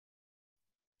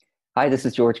Hi, this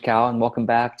is George Cow, and welcome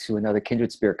back to another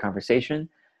Kindred Spirit conversation.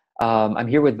 I'm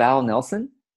here with Val Nelson,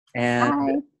 and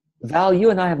Hi. Val, you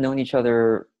and I have known each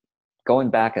other going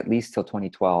back at least till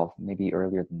 2012, maybe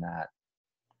earlier than that.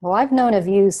 Well, I've known of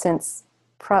you since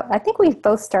I think we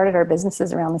both started our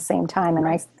businesses around the same time, and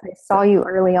Right. I saw you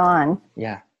early on.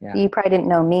 Yeah, yeah, You probably didn't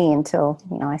know me until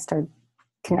I started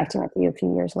yeah, connecting with you a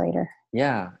few years later.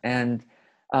 yeah. And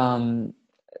um,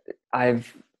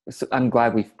 I've I'm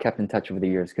glad we've kept in touch over the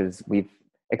years because we've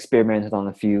experimented on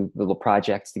a few little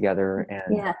projects together,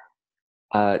 and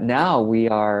Yeah, now we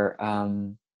are.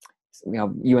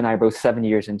 You and I are both 7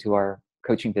 years into our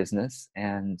coaching business,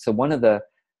 and so one of the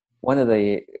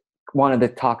wanted to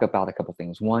talk about a couple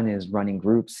things. One is running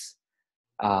groups.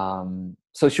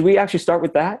 So should we actually start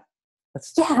with that?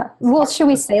 Let's yeah. Well, should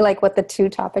we say like what the two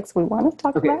topics we want to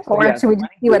talk okay. about, So or yeah, should so we just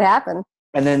running see what groups. happened?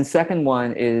 And then second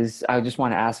one is I just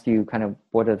want to ask you kind of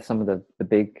what are some of the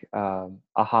big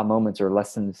aha moments or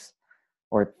lessons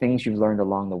or things you've learned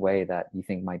along the way that you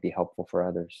think might be helpful for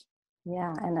others.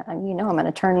 Yeah, and I'm going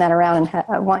to turn that around, and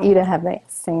I want you to have the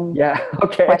same Yeah.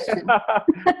 Okay. question.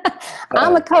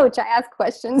 I'm uh, a coach. I ask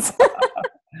questions.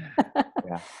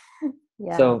 yeah.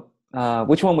 Yeah. So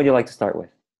which one would you like to start with?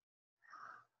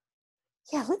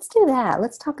 Yeah, let's do that.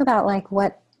 Let's talk about like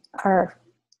what are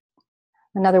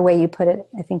another way you put it,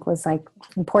 I think, was like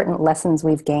important lessons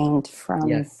we've gained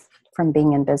Yes. from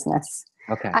being in business.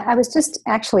 Okay. I was just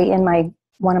actually in my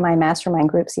one of my mastermind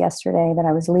groups yesterday that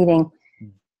I was leading.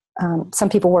 Some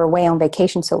people were away on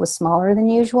vacation, so it was smaller than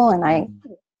usual, and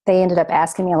Mhm. they ended up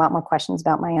asking me a lot more questions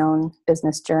about my own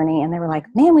business journey, and they were like,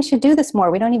 "Man, we should do this more.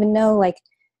 We don't even know like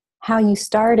how you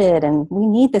started, and we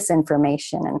need this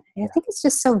information." And I Yeah. think it's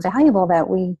just so valuable that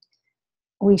we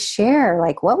share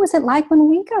like what was it like when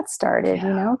we got started,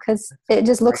 Yeah. because it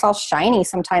just Great. looks all shiny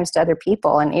sometimes to other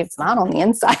people and it's not on the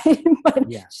inside. But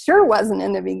Yeah. sure wasn't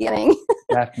in the beginning.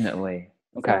 Definitely.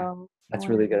 Okay. So I That's a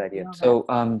wanted really good you to idea. know that.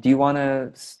 So, do you want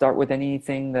to start with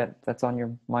anything that's on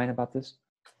your mind about this?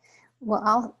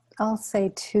 Well, I'll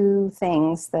say two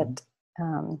things Mhm.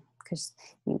 that because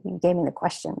you gave me the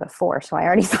question before, so I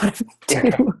already thought of Yeah.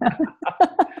 Okay. two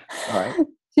All right.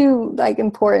 two like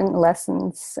important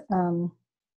lessons.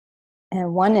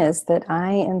 And one is that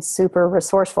I am super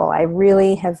resourceful. I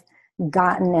really have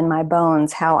gotten in my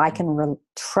bones how I can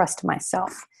trust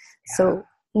myself. Yeah. So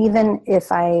even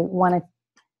if I want to,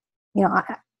 you know,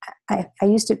 I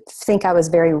used to think I was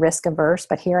very risk averse,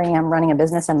 but here I am running a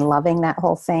business and loving that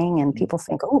whole thing. And Mhm. people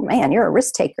think, oh man, you're a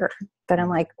risk taker. But I'm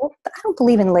Mhm. like, well, I don't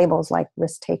believe in labels like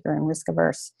risk taker and risk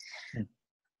averse. Mhm.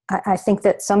 I think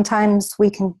that sometimes we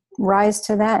can rise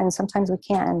to that and sometimes we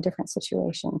can't in different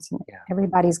situations. And Yeah.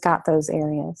 everybody's got those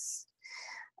areas.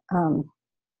 Um,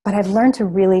 but I've learned to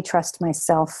really trust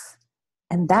myself.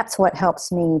 And that's what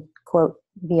helps me, quote,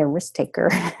 be a risk taker.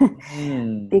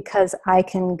 Mm. Because I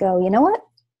can go, you know what?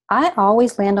 I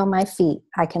always land on my feet.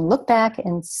 I can look back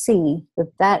and see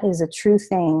that that is a true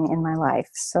thing in my life.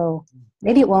 So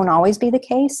maybe it won't always be the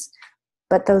case,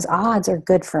 but those odds are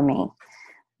good for me.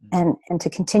 And to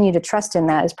continue to trust in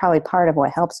that is probably part of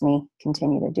what helps me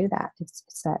continue to do that. It's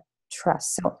that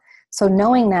trust. So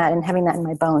knowing that and having that in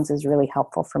my bones is really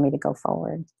helpful for me to go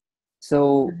forward.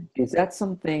 So, is that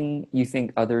something you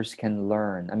think others can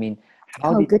learn? I mean,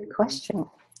 how Oh, did good you? question.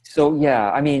 So,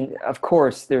 yeah, I mean, of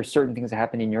course, there's certain things that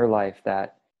happen in your life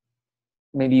that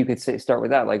maybe you could say start with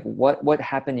that. Like, what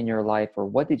happened in your life, or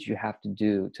what did you have to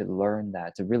do to learn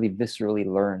that, to really viscerally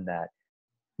learn that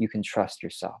you can trust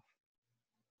yourself,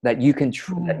 that that you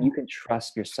Oh, can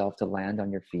trust yourself to land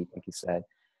on your feet, like you said,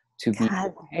 to be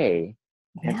God, okay,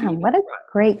 and to yeah, even what a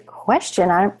great question.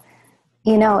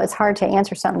 It's hard to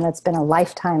answer something that's been a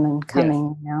lifetime in yes,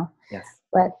 coming. yes,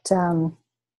 But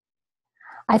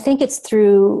I think it's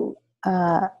through,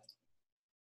 I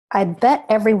bet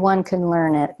everyone can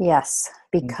learn it, yes,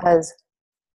 mm. because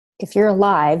if you're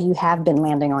alive, you have been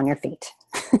landing on your feet.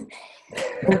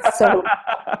 And so,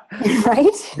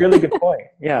 right? Really good point.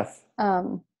 Yes.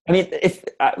 Um, I mean, if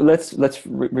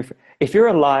if you're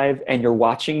alive and you're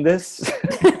watching this,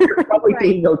 you're probably right.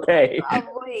 doing okay.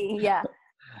 Probably, yeah.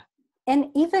 And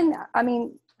even, I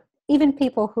mean, even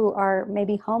people who are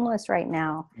maybe homeless right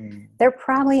now, Mm, they're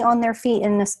probably on their feet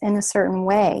in a certain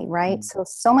way, right? mm,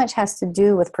 So much has to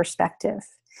do with perspective.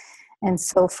 And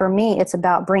so for me, it's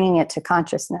about bringing it to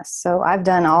consciousness. So I've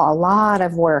done a lot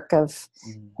of work of,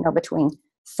 mm, between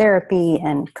therapy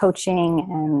and coaching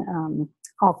and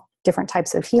all different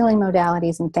types of healing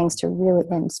modalities and things to really,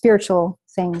 and spiritual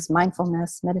things,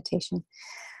 mindfulness, meditation.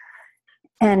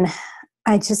 And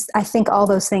I think all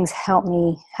those things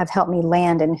have helped me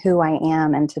land in who I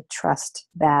am and to trust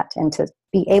that and to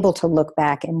be able to look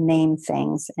back and name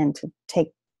things and to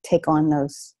take take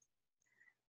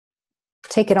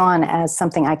it on as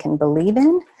something I can believe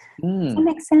in. Does that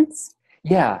make sense?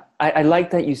 Yeah. I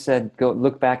like that you said, go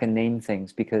look back and name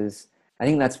things, because I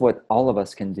think that's what all of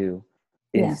us can do,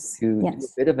 is to do a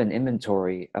bit of an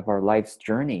inventory of our life's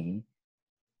journey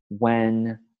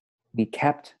when we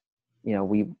kept,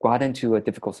 we got into a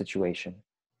difficult situation,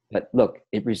 but look,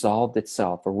 it resolved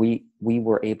itself, or we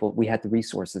had the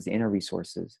resources, the inner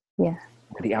resources, or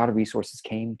the outer resources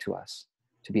came to us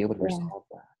to be able to resolve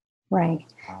that. Right.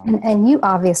 And you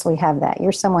obviously have that.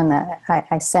 You're someone that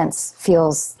I sense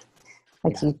feels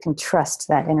like you can trust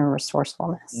that inner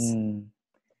resourcefulness.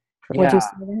 Would you say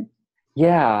that?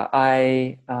 Yeah.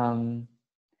 I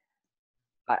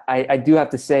do have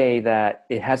to say that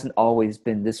it hasn't always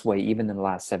been this way, even in the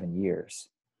last 7 years.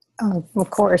 Oh, of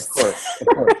course. Of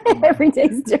course. Every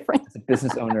day's different. As a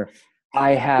business owner,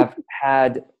 I have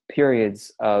had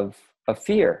periods of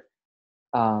fear.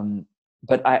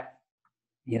 But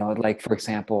like, for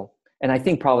example, and I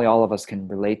think probably all of us can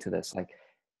relate to this, like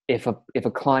if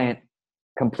a client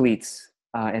completes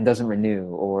and doesn't renew,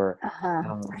 or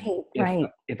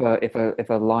if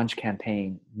a launch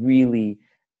campaign really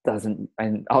doesn't,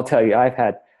 and I'll tell you, I've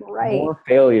had more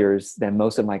failures than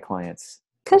most of my clients.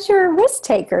 Because you're a risk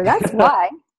taker. That's why.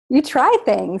 You try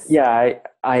things. Yeah,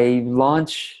 I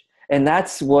launch, and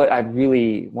that's what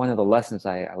one of the lessons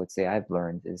I would say I've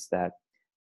learned is that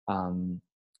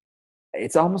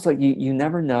it's almost like you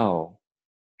never know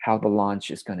how the launch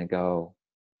is going to go.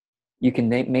 You can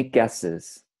make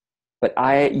guesses, but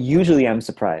I usually am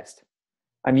surprised.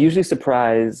 I'm usually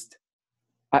surprised.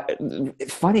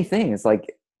 Funny thing is,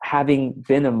 like, having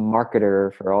been a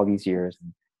marketer for all these years,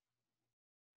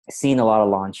 seen a lot of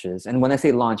launches. And when I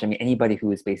say launch, I mean anybody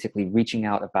who is basically reaching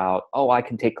out about, I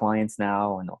can take clients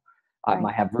now, and I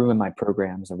might have room in my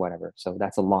programs or whatever. So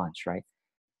that's a launch, right?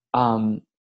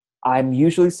 I'm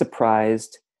usually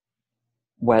surprised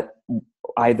what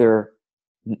either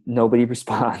nobody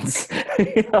responds,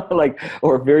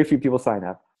 or very few people sign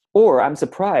up, or I'm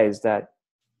surprised that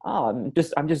I'm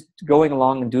just going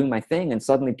along and doing my thing, and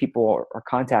suddenly people are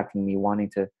contacting me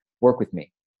wanting to work with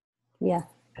me. Yeah.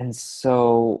 And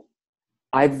so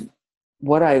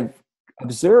what I've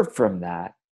observed from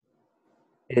that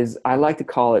is, I like to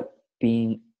call it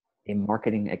being a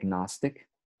marketing agnostic.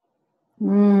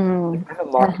 I'm a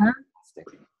marketing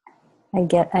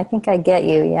agnostic. I think I get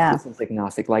you. Yeah. Business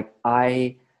agnostic.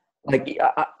 I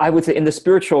would say in the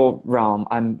spiritual realm,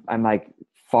 I'm like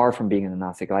far from being an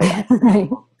agnostic.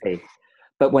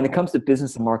 But when it comes to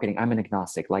business and marketing, I'm an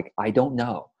agnostic. Like, I don't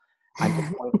know. I'm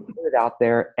just going to put it out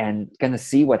there and going to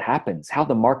see what happens, how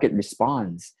the market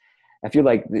responds. I feel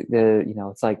like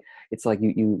it's like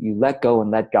you let go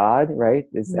and let God, right?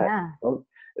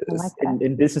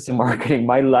 In business and marketing,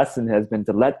 my lesson has been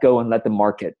to let go and let the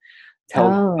market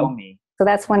tell me. So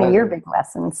that's one of your big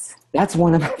lessons. That's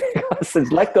one of my big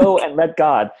lessons. Let go and let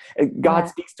God. God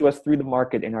speaks to us through the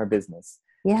market in our business.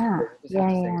 Yeah.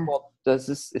 Say, well, is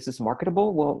this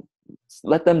marketable? Well,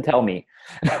 let them tell me.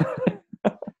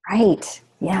 Right.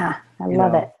 Yeah. I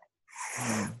love it.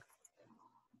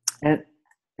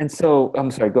 And so,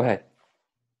 I'm sorry, go ahead.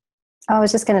 I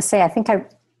was just going to say,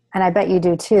 and I bet you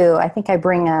do too, I think I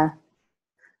bring a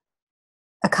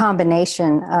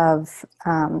combination of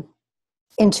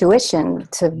intuition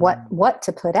to what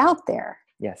to put out there.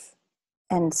 Yes.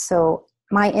 And so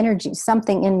my energy,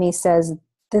 something in me says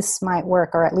this might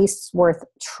work, or at least it's worth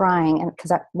trying. And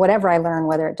because whatever I learn,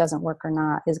 whether it doesn't work or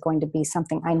not, is going to be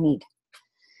something I need.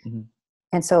 Mm-hmm.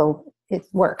 And so it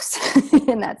works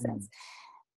in that sense.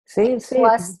 Say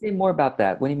more about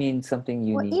that. What do you mean something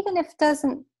you need? Even if it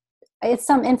doesn't, it's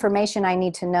some information I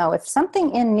need to know. If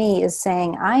something in me is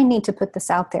saying, I need to put this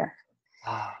out there,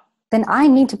 then I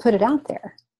need to put it out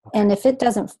there. Okay. And if it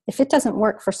doesn't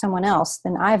work for someone else,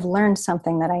 then I've learned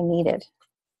something that I needed.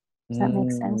 Does that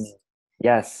make sense?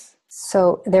 Yes.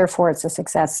 So therefore it's a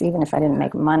success, even if I didn't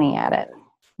make money at it.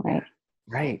 Right.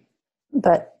 Right.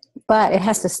 But it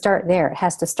has to start there. It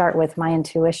has to start with my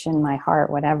intuition, my heart,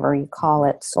 whatever you call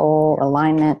it, soul,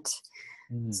 alignment,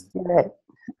 spirit.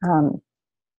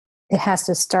 It has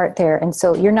to start there. And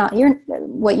so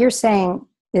what you're saying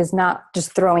is not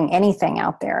just throwing anything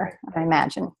out there. I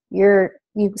imagine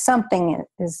something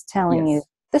is telling you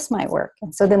this might work.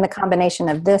 And so then the combination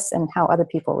of this and how other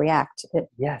people react.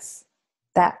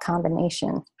 That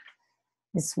combination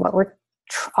is what we're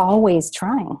always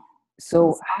trying.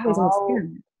 So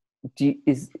do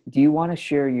you want to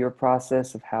share your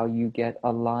process of how you get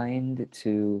aligned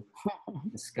to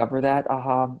discover that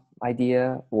aha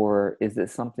idea, or is it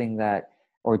something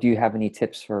or do you have any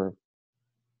tips for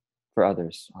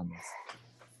others on this?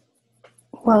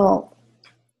 Well,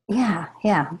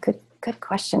 Yeah. Good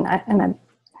question. I'm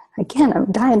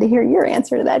dying to hear your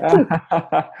answer to that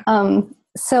too.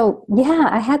 So yeah,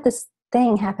 I had this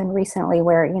thing happen recently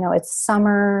where, it's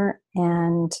summer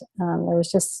and there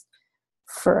was just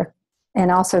and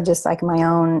also just like my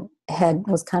own head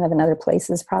was kind of in other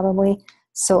places probably.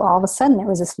 So all of a sudden there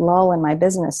was this lull in my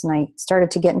business and I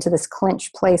started to get into this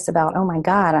clinch place about, oh my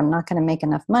God, I'm not going to make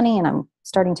enough money and I'm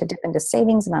starting to dip into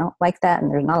savings and I don't like that.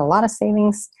 And there's not a lot of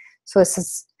savings. So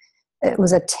it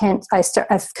was a tense, I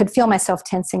could feel myself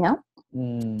tensing up.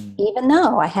 Even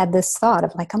though I had this thought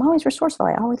of like, I'm always resourceful.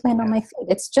 I always land on my feet.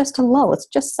 It's just a lull. It's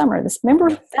just summer.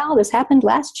 Remember, Val, this happened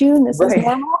last June. This is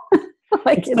normal.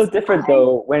 Like it's so different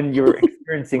though when you're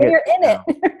experiencing when it. You're in it,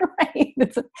 right?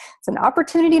 It's an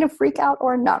opportunity to freak out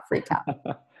or not freak out.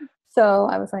 So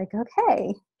I was like,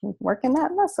 okay, working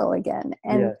that muscle again.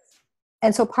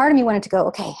 And so part of me wanted to go,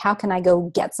 okay, how can I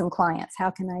go get some clients? How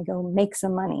can I go make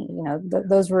some money?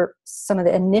 Those were some of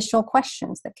the initial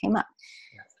questions that came up.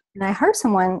 And I heard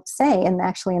someone say, and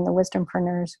actually in the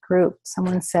Wisdompreneurs group,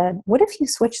 someone said, what if you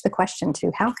switch the question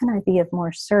to, how can I be of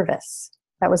more service?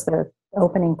 That was the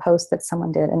opening post that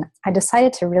someone did. And I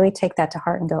decided to really take that to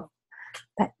heart and go,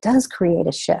 that does create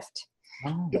a shift.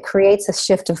 Oh. It creates a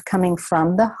shift of coming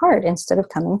from the heart instead of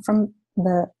coming from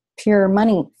the pure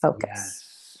money focus.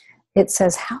 Yes. It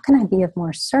says, how can I be of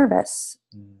more service?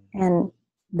 And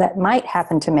that might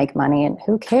happen to make money, and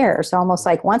who cares? Almost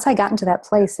like once I got into that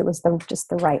place, it was just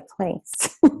the right place.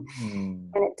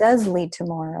 And it does lead to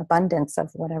more abundance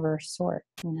of whatever sort,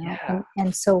 Yeah.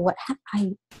 And so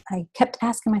I kept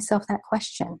asking myself that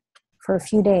question for a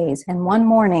few days. And one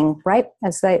morning, right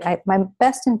as my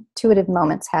best intuitive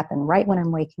moments happen right when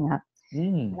I'm waking up.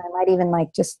 And I might even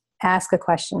just ask a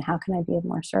question, how can I be of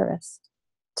more service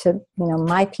to,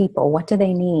 my people? What do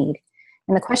they need?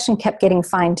 And the question kept getting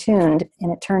fine-tuned,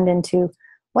 and it turned into,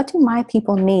 what do my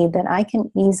people need that I can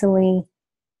easily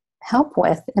help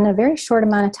with in a very short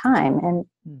amount of time? And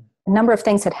a number of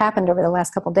things had happened over the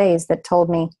last couple of days that told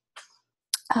me,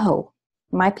 oh,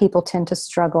 my people tend to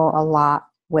struggle a lot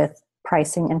with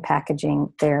pricing and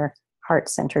packaging their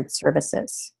heart-centered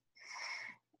services.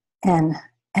 And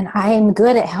I am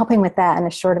good at helping with that in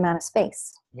a short amount of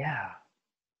space. Yeah.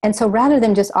 And so rather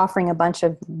than just offering a bunch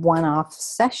of one-off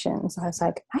sessions, I was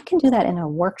like, I can do that in a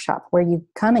workshop where you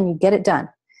come and you get it done.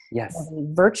 Yes.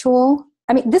 Virtual.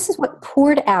 I mean, this is what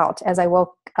poured out as I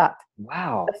woke up.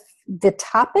 Wow. The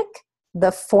topic,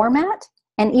 the format,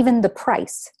 and even the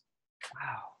price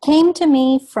came to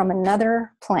me from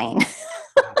another plane.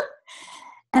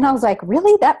 And I was like,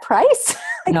 really? That price?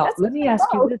 Now, let me ask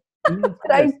you this.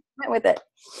 But I went with it.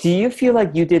 Do you feel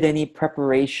like you did any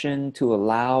preparation to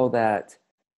allow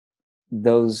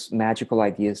those magical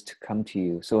ideas to come to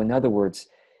you? So in other words,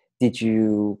 did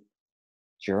you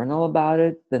journal about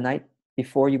it the night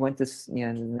before you went to,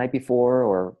 the night before,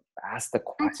 or ask the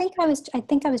question? I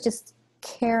think I was just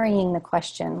carrying the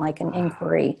question like an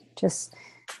inquiry, just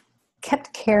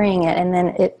kept carrying it. And then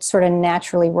it sort of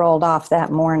naturally rolled off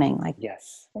that morning,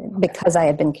 because I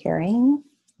had been carrying,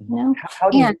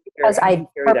 because I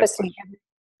purposely,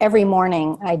 every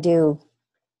morning I do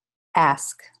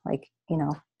ask,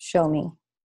 show me.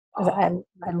 I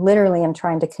literally am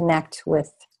trying to connect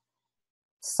with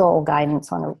soul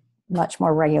guidance on a much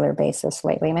more regular basis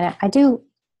lately. I mean, I do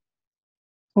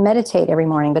meditate every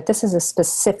morning, but this is a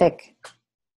specific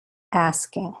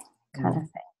asking kind of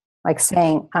thing, like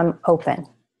saying, I'm open.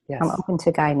 Yes. I'm open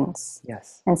to guidance.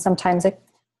 Yes. And sometimes it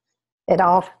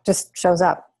all just shows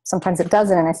up. Sometimes it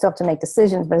doesn't, and I still have to make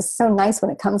decisions, but it's so nice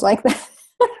when it comes like that.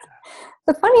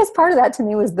 The funniest part of that to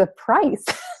me was the price.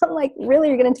 I'm like, really,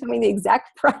 you're going to tell me the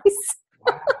exact price?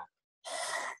 Wow.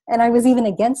 And I was even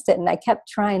against it. And I kept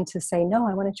trying to say, no,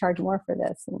 I want to charge more for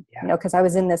this. And, because I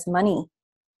was in this money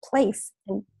place.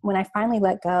 And when I finally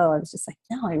let go, I was just like,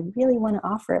 no, I really want to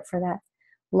offer it for that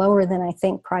lower than I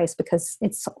think price, because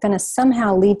it's going to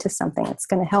somehow lead to something. It's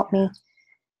going to help me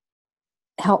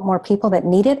help more people that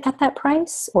need it at that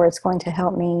price, or it's going to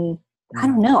help me. I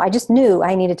don't know. I just knew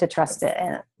I needed to trust it.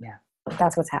 And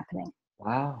that's what's happening.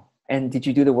 Wow. And did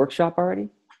you do the workshop already?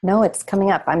 No, it's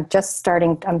coming up. I'm just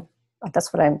starting.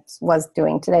 That's what I was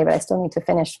doing today, but I still need to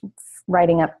finish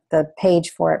writing up the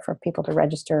page for it for people to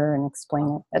register and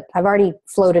explain it. But I've already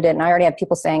floated it, and I already have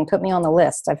people saying, put me on the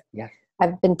list.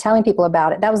 I've been telling people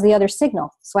about it. That was the other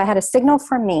signal. So I had a signal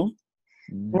from me,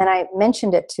 and then I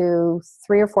mentioned it to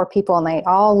 3 or 4 people, and they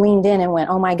all leaned in and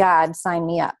went, oh my God, sign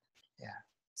me up.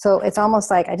 So it's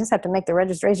almost like I just have to make the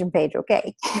registration page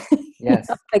okay. Yes.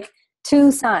 Like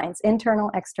 2 signs, internal,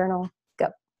 external, go.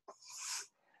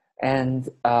 And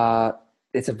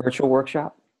it's a virtual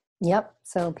workshop? Yep.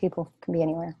 So people can be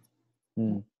anywhere.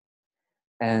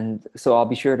 And so I'll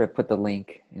be sure to put the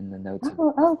link in the notes.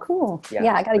 Oh, cool. Yeah,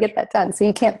 Yeah, I got to get that done. So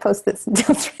you can't post this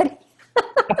until it's ready.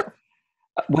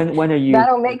 When are you?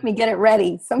 That'll make me get it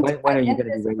ready. Sometime When are you in going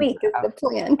to be this ready? week is the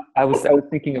plan. I was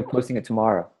thinking of posting it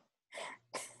tomorrow.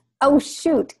 Oh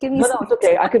shoot! Give me No, some. it's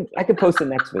okay. I could post it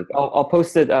next week. I'll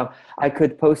post it. I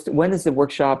could post. When is the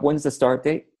workshop? When's the start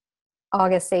date?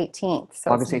 August 18th.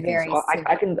 So August 18th. very So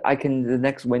soon. I can. The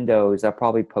next window is I'll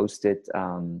probably post it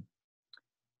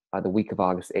the week of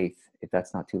August 8th, if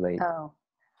that's not too late. Oh,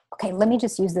 okay. Let me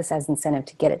just use this as incentive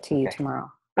to get it to you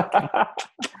tomorrow. Okay.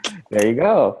 There you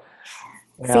go.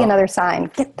 See another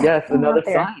sign. Get that Yes, another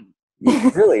there. sign.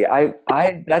 Really,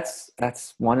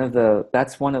 that's one of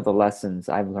the lessons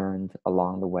I've learned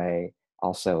along the way.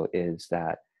 Also, is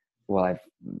that, well, I've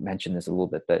mentioned this a little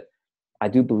bit, but I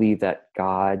do believe that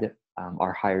God,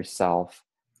 our higher self,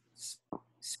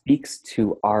 speaks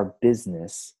to our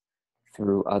business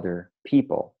through other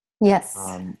people. Yes.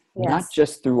 Not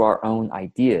just through our own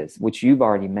ideas, which you've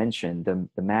already mentioned,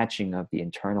 the matching of the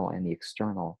internal and the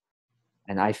external.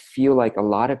 And I feel like a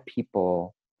lot of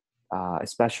people,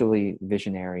 especially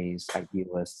visionaries,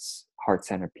 idealists,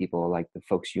 heart-centered people like the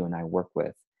folks you and I work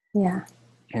with,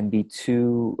 can be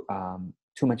too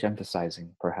much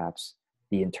emphasizing perhaps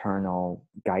the internal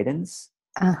guidance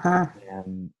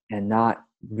and not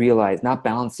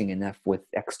balancing enough with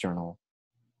external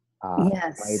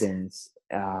guidance.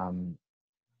 And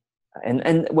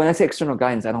when I say external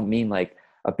guidance, I don't mean like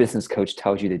a business coach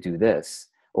tells you to do this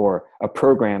or a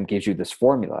program gives you this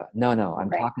formula. No,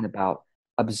 I'm talking about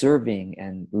observing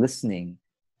and listening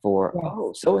for,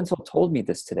 oh, so-and-so told me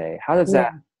this today. How does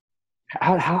that,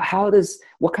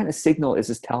 what kind of signal is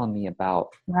this telling me about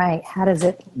how does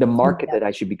it, the market that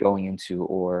I should be going into,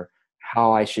 or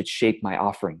how I should shape my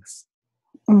offerings,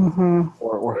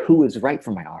 or who is right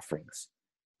for my offerings?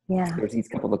 There's these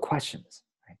couple of questions.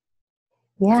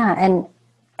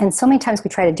 And so many times we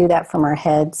try to do that from our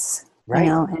heads, you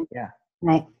know,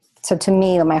 so to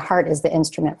me, my heart is the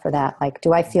instrument for that. Like,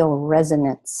 do I feel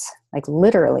resonance? Like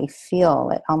literally feel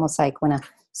it, almost like when a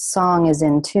song is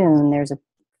in tune, there's a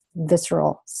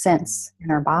visceral sense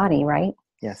in our body, right?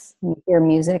 Yes. You hear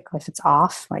music, if it's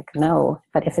off, like no,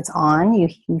 but if it's on, you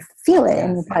feel it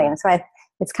in your body. And so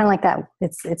it's kind of like that.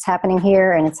 It's happening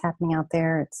here and it's happening out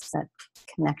there. It's that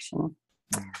connection.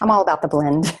 I'm all about the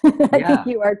blend. I think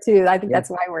you are too. I think that's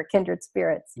why we're kindred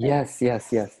spirits. Yes.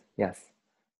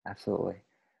 Absolutely.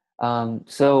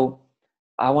 So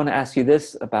I want to ask you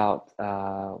this about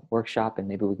workshop, and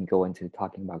maybe we can go into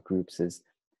talking about groups, is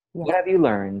what have you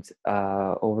learned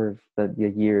over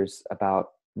the years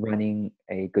about running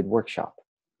a good workshop?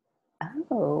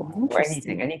 Oh,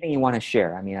 interesting. Or anything you want to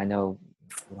share. I mean, I know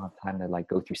we don't have time to like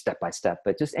go through step by step,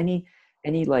 but just any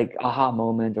like aha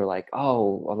moment, or like,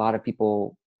 oh, a lot of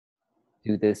people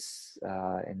do this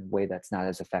in a way that's not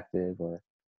as effective, or.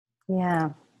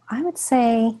 Yeah, I would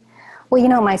say, well, you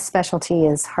know, my specialty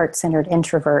is heart-centered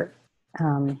introvert,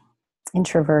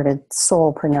 introverted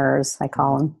soulpreneurs, I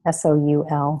call them,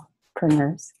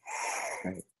 SOULpreneurs.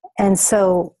 Right. And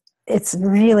so it's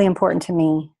really important to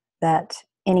me that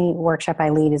any workshop I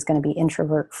lead is going to be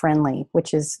introvert friendly,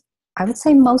 which is, I would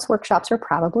say most workshops are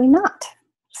probably not.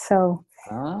 So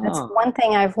that's one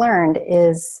thing I've learned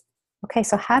is, okay,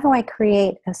 so how do I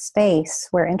create a space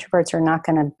where introverts are not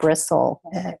going to bristle?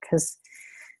 Because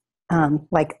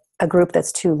like a group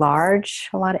that's too large,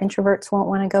 a lot of introverts won't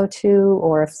want to go to,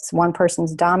 or if one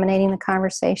person's dominating the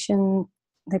conversation,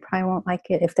 they probably won't like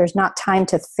it. If there's not time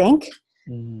to think,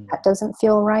 that doesn't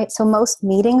feel right. So most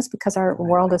meetings, because our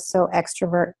world is so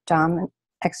extrovert dominant,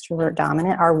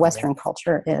 our Western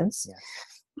culture is,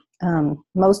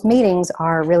 most meetings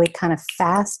are really kind of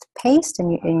fast paced,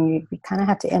 and you kind of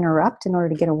have to interrupt in order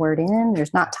to get a word in.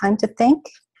 There's not time to think.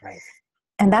 Right.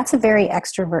 And that's a very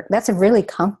extrovert, that's a really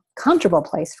comfortable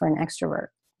place for an extrovert.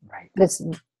 Right. But it's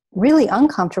really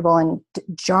uncomfortable and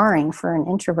jarring for an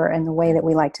introvert in the way that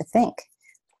we like to think.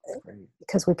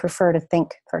 Because we prefer to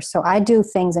think first. So I do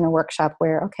things in a workshop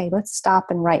where, okay, let's stop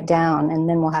and write down, and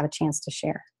then we'll have a chance to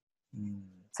share.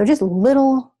 So just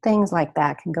little things like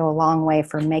that can go a long way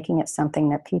for making it something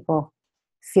that people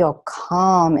feel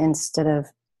calm instead of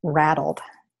rattled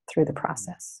through the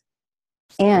process,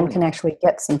 and can actually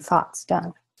get some thoughts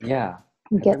done. Yeah.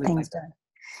 Get things done.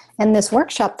 And this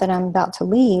workshop that I'm about to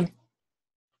lead,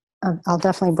 I'll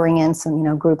definitely bring in some, you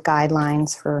know, group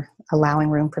guidelines for allowing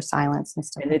room for silence and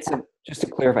stuff. And it's just to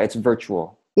clarify, it's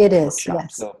virtual. It is,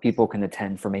 yes. So people can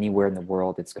attend from anywhere in the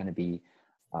world. It's going to be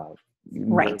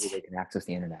right. They can access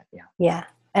the internet. Yeah. Yeah.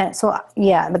 And so,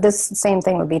 but this same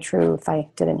thing would be true if I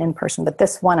did it in person. But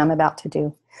this one I'm about to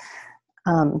do,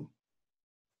 I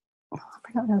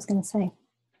forgot what I was going to say.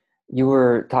 You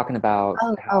were talking about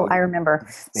Oh, how I remember.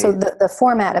 So space. the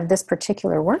format of this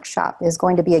particular workshop is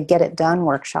going to be a get it done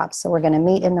workshop. So we're going to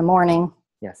meet in the morning,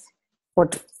 Yes. or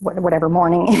whatever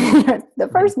morning, the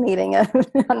Mhm. first meeting.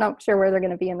 I'm not sure where they're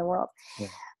going to be in the world. Yeah.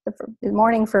 The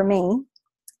morning for me,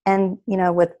 and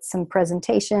with some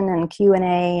presentation and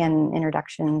Q&A and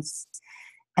introductions,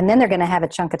 and then they're going to have a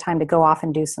chunk of time to go off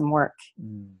and do some work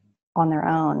Mm. on their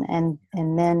own, and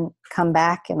then come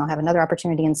back, and they'll have another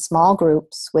opportunity in small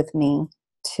groups with me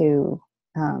to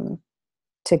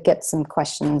get some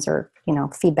questions or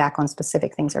feedback on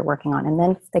specific things they're working on, and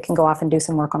then they can go off and do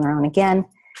some work on their own again,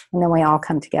 and then we all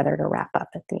come together to wrap up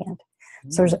at the end.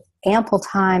 So there's ample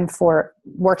time for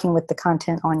working with the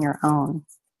content on your own.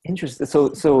 Interesting.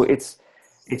 So it's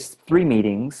 3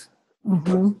 meetings,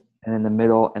 Mm-hmm. and then the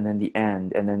middle, and then the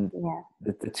end, and then Yeah.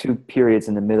 the 2 periods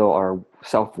in the middle are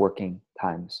self-working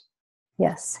times.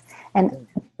 Yes. And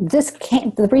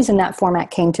the reason that format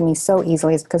came to me so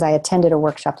easily is because I attended a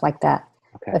workshop like that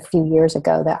Okay. a few years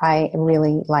ago that I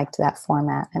really liked that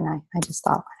format. And I just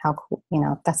thought, how cool,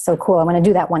 that's so cool. I'm going to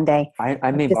do that one day.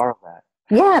 I may borrow that.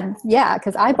 Yeah.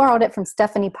 Because I borrowed it from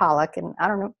Stephanie Pollock, and I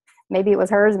don't know, maybe it was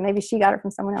hers and maybe she got it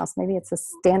from someone else. Maybe it's a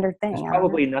standard thing. There's I don't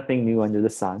probably nothing new under the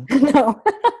sun. know. No.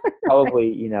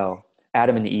 Probably,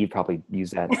 Adam and Eve probably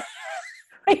used that.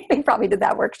 They probably did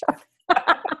that workshop.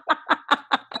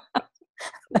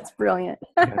 That's brilliant.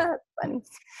 Yeah. Funny.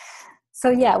 So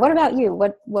yeah, what about you?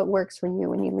 What works for you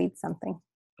when you lead something?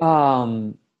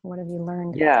 What have you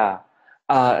learned? Yeah,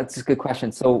 it's a good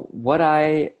question. So what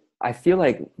I feel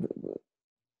like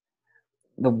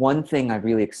the one thing I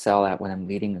really excel at when I'm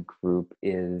leading a group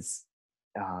is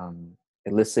um,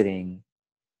 eliciting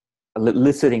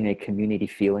a community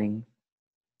feeling,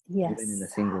 even in a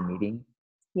Yes. single meeting.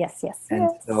 Yes. And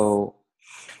so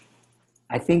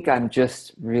I think I'm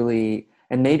just really,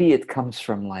 and maybe it comes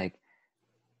from like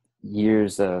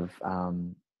years of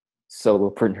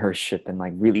solopreneurship and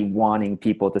like really wanting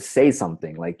people to say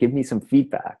something, like give me some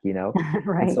feedback,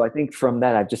 Right. And so I think from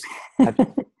that, I've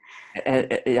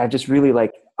just really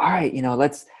like, all right,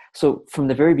 so from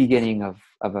the very beginning of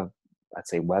let's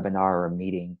say webinar or a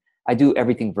meeting, I do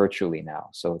everything virtually now.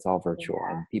 So it's all virtual,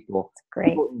 and people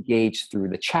engage through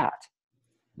the chat,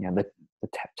 the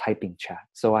typing chat.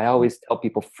 So I always tell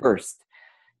people first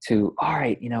all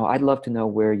right, I'd love to know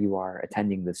where you are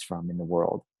attending this from in the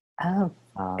world. Oh,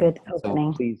 good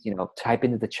opening. So please, type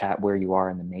into the chat where you are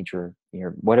in the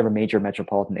whatever major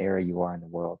metropolitan area you are in the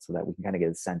world, so that we can kind of get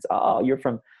a sense. Oh, you're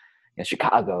from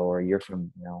Chicago, or you're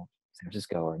from San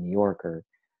Francisco or New York or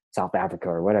South Africa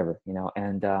or whatever,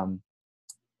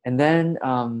 and then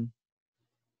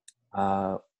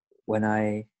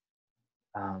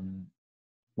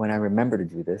when I remember to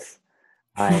do this,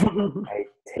 I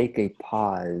take a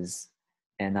pause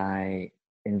and I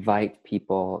invite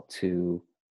people to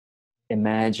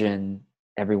imagine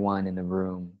everyone in the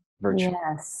room virtually.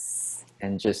 Yes.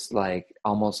 And just like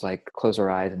almost like close our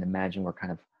eyes and imagine we're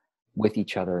kind of with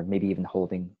each other, maybe even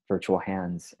holding virtual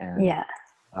hands. And Yeah.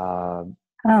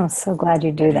 I'm so glad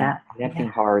you do that. Connecting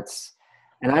hearts.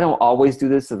 And I don't always do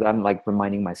this, as I'm like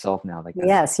reminding myself now. Like,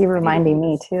 yes, you're reminding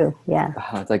me too. Yeah.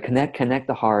 It's like connect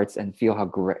the hearts and feel how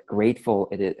grateful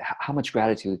it is, how much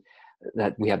gratitude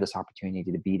that we have this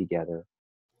opportunity to be together,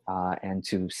 and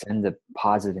to send a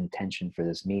positive intention for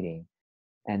this meeting.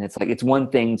 And it's like, it's one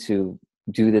thing to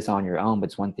do this on your own, but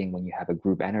it's one thing when you have a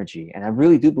group energy. And I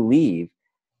really do believe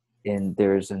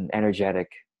there's an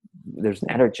energetic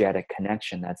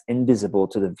connection that's invisible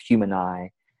to the human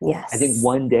eye. Yes. I think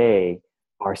one day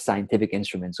our scientific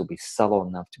instruments will be subtle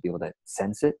enough to be able to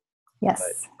sense it.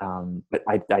 Yes. But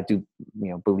I do,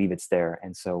 believe it's there.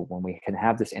 And so when we can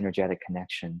have this energetic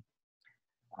connection,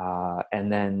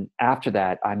 and then after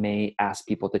that, I may ask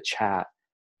people to chat.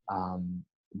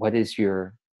 What is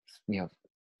your,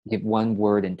 give one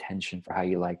word intention for how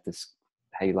you like this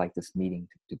meeting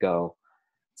to go.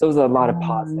 So there's a lot of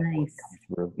positive words coming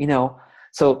through,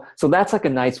 So that's like a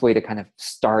nice way to kind of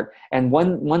start. And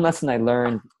one lesson I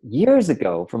learned years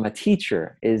ago from a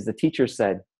teacher is the teacher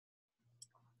said,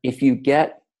 if you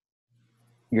get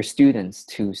your students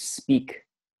to speak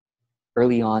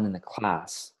early on in the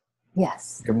class,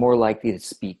 yes, they're more likely to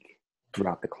speak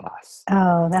throughout the class.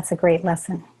 Oh, that's a great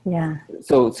lesson. Yeah.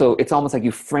 So it's almost like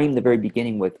you frame the very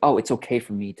beginning with, oh, it's okay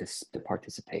for me to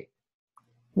participate.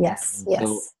 Yes.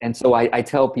 And so I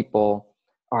tell people,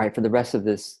 all right, for the rest of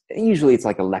this, usually it's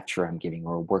like a lecture I'm giving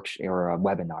or a workshop or a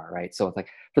webinar, right? So it's like,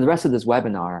 for the rest of this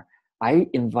webinar, I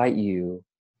invite you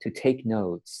to take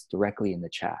notes directly in the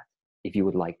chat if you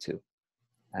would like to.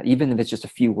 Even if it's just a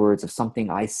few words of something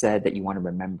I said that you want to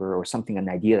remember, or an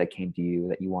idea that came to you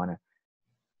that you want to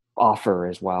offer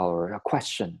as well, or a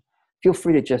question. feel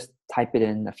free to just type it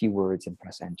in a few words and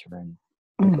press enter, and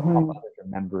it'll help others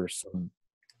remember some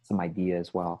idea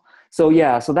as well. So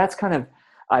yeah, so that's kind of,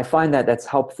 I find that that's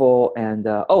helpful. And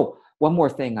one more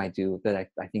thing I do that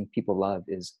I think people love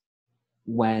is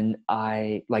when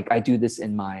I do this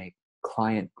in my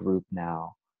client group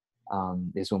now,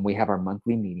 is when we have our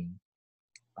monthly meeting,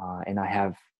 and I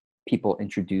have people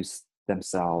introduce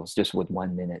themselves just with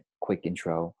 1 minute quick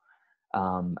intro.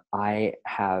 I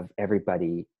have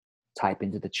everybody type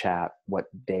into the chat what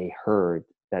they heard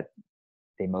that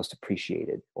they most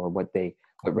appreciated, or what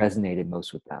resonated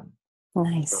most with them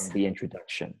Nice. from the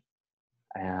introduction,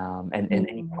 and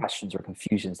any questions or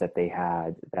confusions that they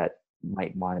had that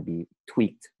might want to be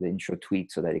tweaked, the intro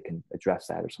tweaked so that it can address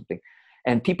that or something.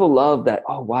 And people love that.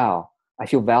 Oh, wow. I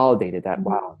feel validated that,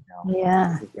 wow,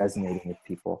 yeah, it's resonating with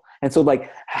people. And so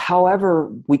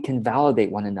however we can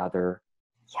validate one another.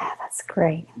 Yeah, that's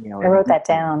great. I wrote that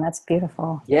down. That's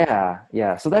beautiful. Yeah.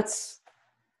 Yeah. So that's,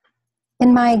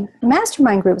 in my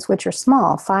mastermind groups, which are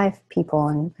small, 5 people,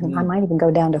 and I might even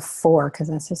go down to 4 because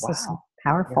that's just so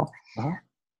powerful. Yeah.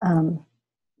 Uh-huh.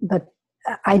 But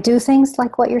I do things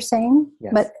like what you're saying.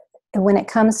 Yes. But when it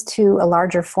comes to a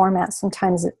larger format,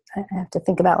 sometimes I have to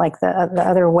think about like the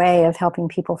other way of helping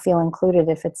people feel included.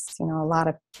 If it's a lot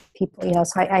of people,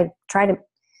 so I try to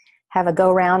have a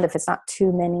go round if it's not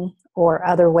too many, or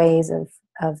other ways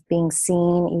of being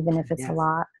seen, even if it's a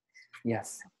lot.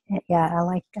 Yes. Yeah, I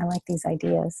like these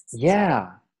ideas.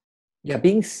 Yeah. Yeah,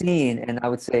 being seen, and I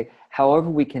would say however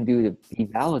we can do to be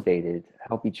validated,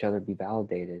 help each other be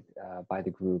validated by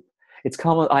the group. It's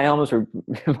common. It almost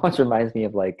reminds me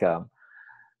of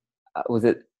was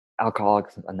it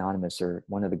Alcoholics Anonymous or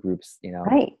one of the groups?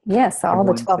 Right. Yes. All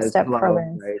the 12-step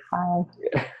programs. Right?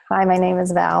 Hi. My name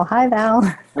is Val. Hi, Val.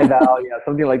 Hi, Val. Yeah,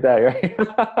 something like that, right?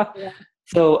 Yeah.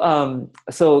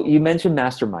 So you mentioned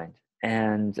mastermind.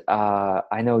 And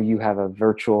I know you have a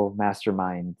virtual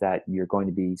mastermind that you're going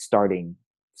to be starting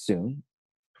soon.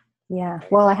 Yeah.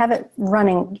 Well, I have it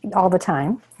running all the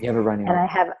time. You have it running. And I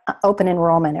have open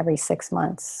enrollment every 6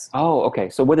 months. Oh, okay.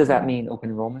 So what does that mean, open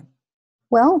enrollment?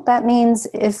 Well, that means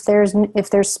if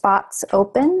there's spots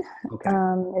open, okay.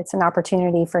 It's an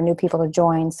opportunity for new people to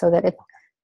join, so that it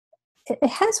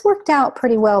has worked out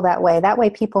pretty well that way. That way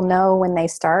people know when they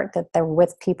start that they're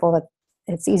with people that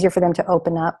it's easier for them to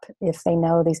open up if they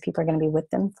know these people are going to be with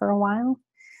them for a while.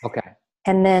 Okay.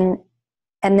 And then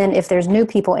if there's new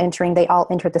people entering, they all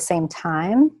enter at the same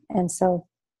time. And so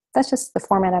that's just the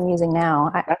format I'm using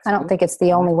now. I don't think it's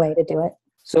the only way to do it.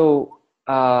 So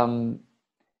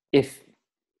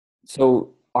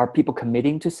are people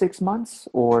committing to 6 months,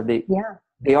 or they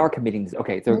are committing?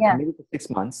 Okay. They're committed to 6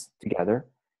 months together.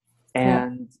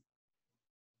 And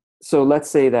so let's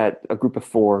say that a group of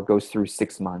 4 goes through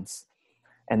 6 months,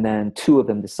 and then 2 of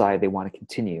them decide they want to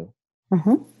continue.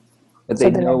 Mm-hmm. But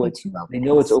they know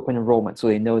it's open enrollment, so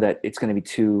they know that it's going to be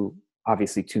 2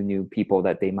 new people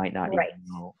that they might not even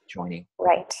know joining.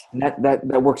 Right. And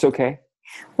that works okay?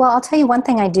 Well, I'll tell you one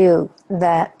thing I do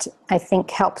that I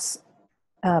think helps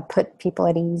put people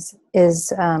at ease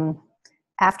is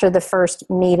after the first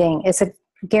meeting, it's a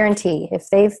guarantee. If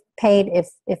they've paid,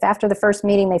 if after the first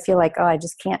meeting they feel like, oh, I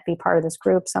just can't be part of this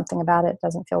group, something about it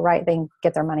doesn't feel right, they can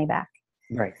get their money back.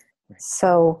 Right.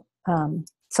 So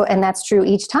and that's true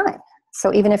each time.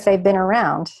 So even if they've been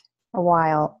around a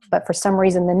while, but for some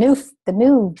reason the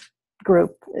new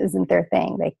group isn't their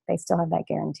thing, they still have that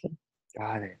guarantee.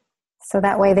 Got it. So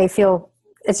that way they feel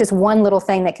it's just one little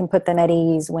thing that can put them at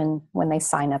ease when they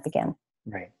sign up again.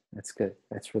 Right. That's good.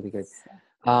 That's really good.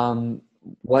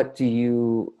 What do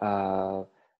you,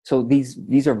 so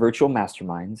these are virtual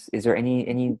masterminds. Is there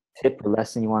any tip or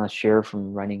lesson you want to share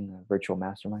from running a virtual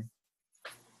mastermind?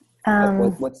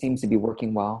 What seems to be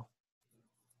working well?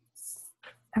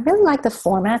 I really like the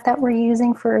format that we're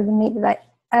using for the meeting.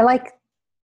 I like,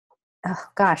 oh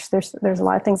gosh, there's a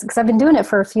lot of things, because I've been doing it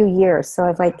for a few years.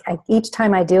 So each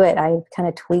time I do it, I kind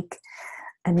of tweak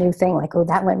a new thing, like, oh,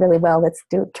 that went really well. Let's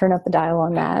turn up the dial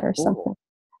on that or something.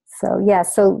 So yeah,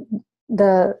 so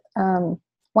the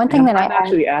one thing that I'm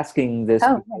actually asking this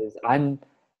because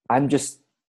I'm just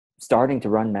starting to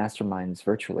run masterminds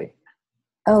virtually.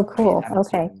 Oh, cool.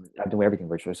 Okay. I'm doing everything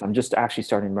virtually, so I'm just actually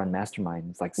starting to run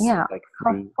masterminds.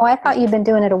 I thought you'd been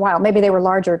doing it a while. Maybe they were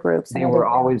larger groups. They were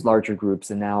always larger groups,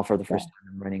 and now for the first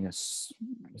time, I'm running a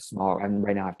small.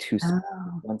 Right now I have 2.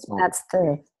 One small. That's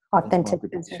the authentic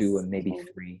group of 2 and maybe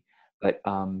 3. But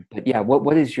yeah,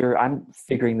 what is your? I'm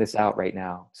figuring this out right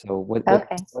now. So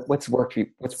what's worked for you?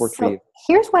 What's worked for you?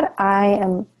 Here's what I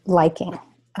am liking: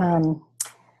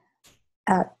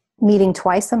 meeting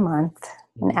twice a month,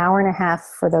 an hour and a half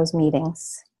for those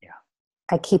meetings. Yeah.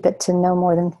 I keep it to no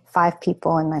more than 5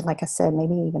 people. And like I said,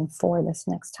 maybe even 4 this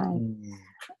next time.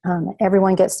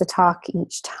 Everyone gets to talk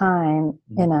each time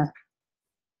in a,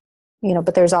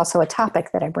 but there's also a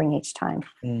topic that I bring each time.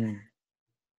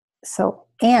 So,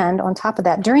 and on top of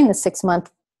that, during the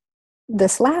 6-month,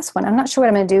 this last one, I'm not sure what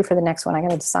I'm going to do for the next one. I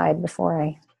got to decide before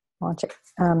I launch it.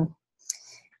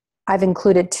 I've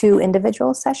included 2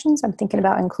 individual sessions. I'm thinking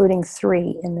about including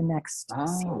 3 in the next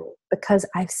series, because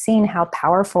I've seen how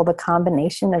powerful the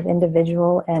combination of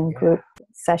individual and group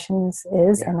sessions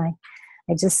is. And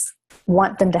I just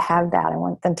want them to have that. I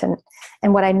want them to,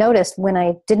 and what I noticed when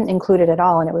I didn't include it at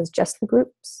all, and it was just the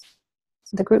group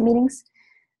meetings,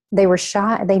 they were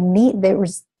shy. There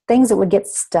was things that would get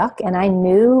stuck, and I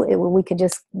knew we could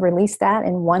just release that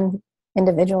in one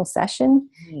individual session,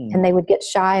 and they would get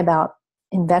shy about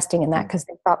investing in that because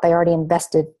they thought they already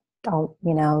invested all,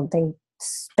 they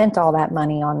spent all that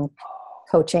money on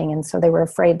coaching. And so they were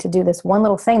afraid to do this one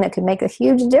little thing that could make a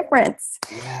huge difference.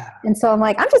 And so I'm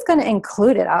like, I'm just going to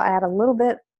include it. I'll add a little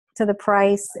bit to the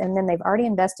price, and then they've already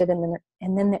invested and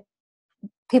then the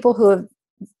people who have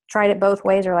tried it both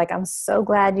ways are like, I'm so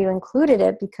glad you included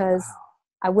it, because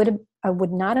I would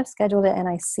not have scheduled it, and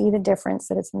I see the difference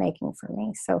that it's making for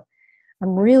me. So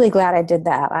I'm really glad I did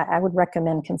that. I would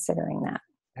recommend considering that.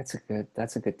 That's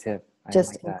a good tip.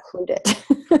 Just include it.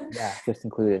 Yeah, just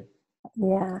include it.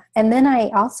 Yeah. And then I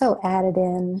also added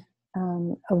in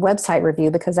a website review,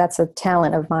 because that's a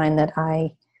talent of mine, that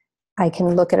I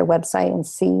can look at a website and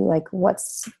see like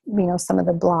what's, some of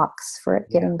the blocks for it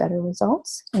getting better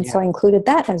results. And so I included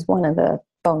that as one of the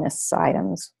bonus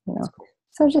items,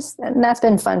 So and that's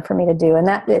been fun for me to do. And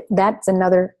that's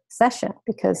another session,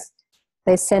 because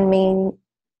they send me,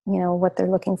 what they're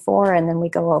looking for, and then we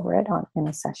go over it in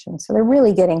a session. So they're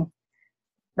really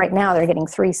right now they're getting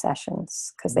 3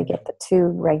 sessions, because they get the 2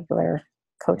 regular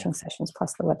coaching sessions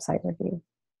plus the website review.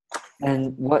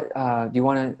 And what, do you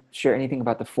want to share anything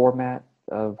about the format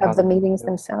of the meetings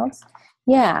themselves?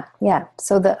 Yeah.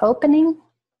 So the opening,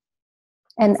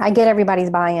 and I get everybody's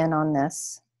buy-in on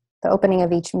this. The opening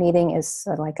of each meeting is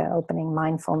like an opening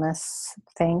mindfulness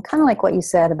thing, kind of like what you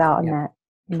said about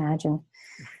imagine.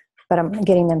 But I'm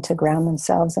getting them to ground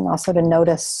themselves, and also to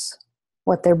notice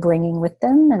what they're bringing with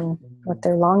them and what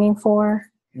they're longing for.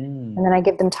 And then I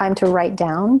give them time to write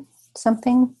down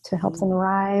something to help them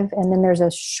arrive. And then there's a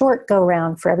short go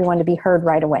round for everyone to be heard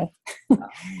right away.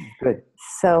 Good.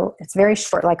 So it's very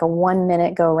short, like a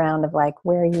 1-minute go round of like,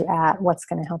 where are you at? What's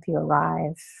going to help you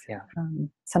arrive?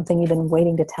 Something you've been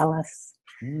waiting to tell us.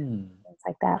 Things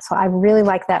like that. So I really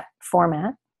like that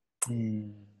format.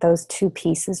 Those 2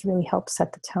 pieces really help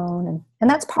set the tone. And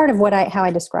that's part of how I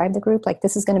describe the group. Like,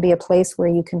 this is going to be a place where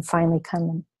you can finally come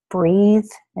and breathe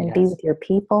and be with your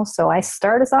people. So I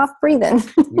start us off breathing.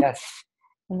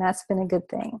 And that's been a good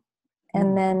thing.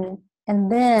 And then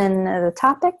the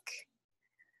topic,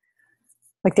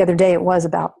 like the other day, it was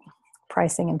about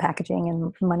pricing and packaging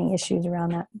and money issues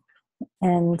around that.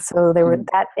 And so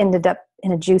that ended up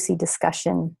in a juicy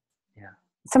discussion.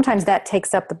 Sometimes that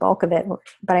takes up the bulk of it,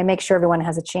 but I make sure everyone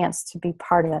has a chance to be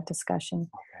part of that discussion.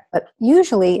 But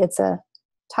usually it's a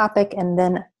topic and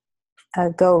then a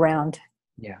go round.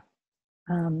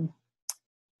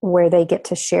 Where they get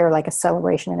to share like a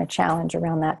celebration and a challenge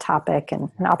around that topic,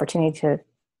 and an opportunity to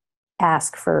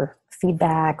ask for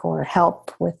feedback or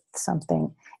help with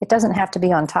something. It doesn't have to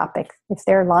be on topic. If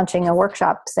they're launching a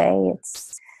workshop, say,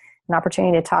 it's an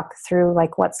opportunity to talk through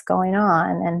like what's going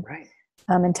on,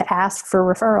 and to ask for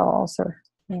referrals, or,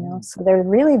 so they're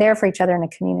really there for each other in a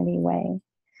community way.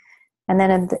 And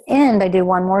then at the end, I do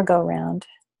one more go round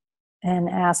and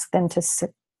ask them to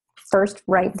first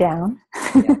write down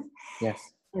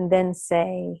and then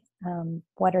say,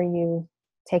 what are you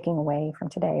taking away from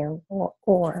today? Or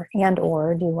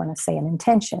do you want to say an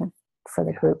intention for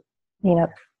the group?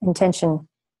 Intention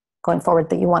going forward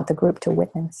that you want the group to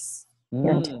witness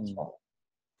your intention.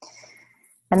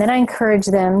 And then I encourage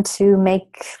them to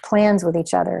make plans with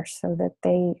each other, so that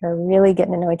they are really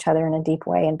getting to know each other in a deep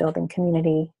way and building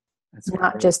community,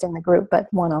 not just in the group, but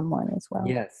one-on-one as well.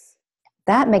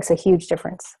 That makes a huge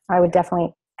difference. I would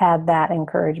definitely add that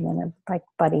encouragement of like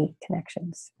buddy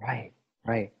connections. Right.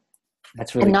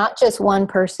 That's really, and not just one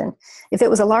person. If it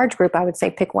was a large group, I would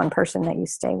say pick one person that you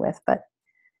stay with, but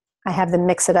I have them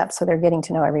mix it up so they're getting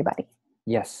to know everybody.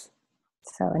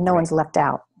 So, and no one's left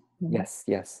out. Yes.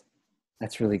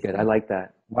 That's really good. I like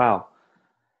that. Wow.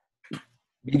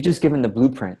 You've just given the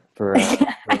blueprint for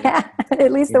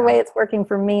at least the way it's working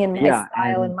for me and my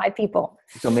style and my people.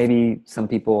 So maybe some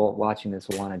people watching this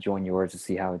will want to join yours to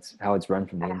see how it's run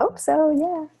from the inside. I hope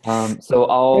so. Yeah. So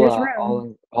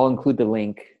I'll include the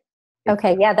link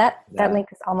Okay. Yeah, that link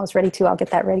is almost ready too. I'll get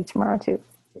that ready tomorrow too.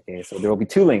 Okay, so there will be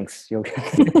 2 links. You'll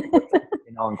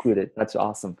and I'll include it. That's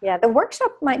awesome. Yeah, the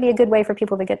workshop might be a good way for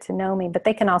people to get to know me, but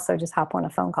they can also just hop on a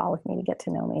phone call with me to get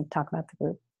to know me and talk about the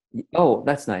group. Oh,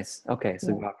 that's nice. Okay, so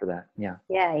Yeah. go after that. Yeah.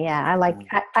 Yeah. I like,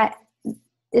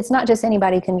 it's not just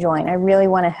anybody can join. I really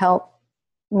want to help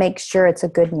make sure it's a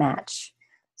good match.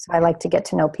 So I like to get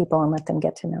to know people and let them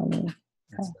get to know me.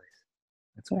 That's nice.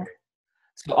 That's Yeah. great.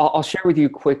 So I'll share with you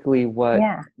quickly what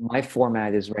Yeah. my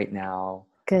format is right now.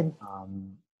 Good.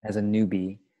 As a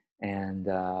newbie, and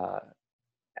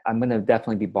I'm going to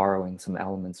definitely be borrowing some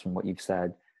elements from what you've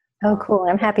said. Oh, cool.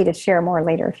 I'm happy to share more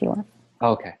later if you want.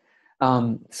 Okay.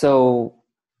 So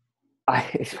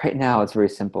right now it's very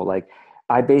simple. Like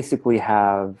I basically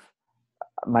have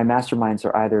my masterminds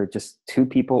are either just 2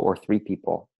 people or 3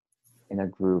 people in a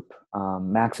group,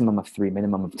 maximum of 3,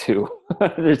 minimum of 2.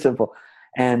 They're simple.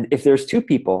 And if there's 2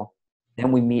 people,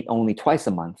 then we meet only twice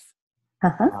a month,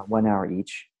 1 hour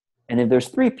each. And if there's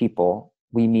 3 people,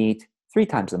 we meet 3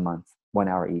 times a month, 1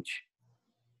 hour each.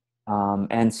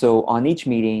 And so on each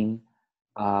meeting,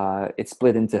 it's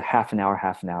split into half an hour,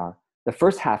 half an hour. The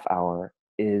first half hour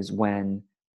is when,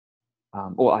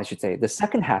 I should say the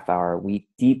second half hour, we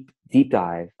deep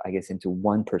dive, I guess, into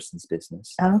one person's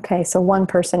business. Okay. So 1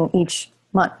 person each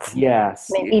month. Yes.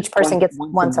 I mean, each person gets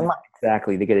once a month.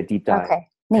 Exactly. They get a deep dive. Okay.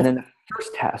 And Neat. then the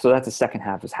first half, so that's the second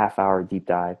half, is half hour deep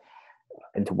dive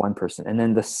into one person. And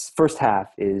then the first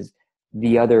half is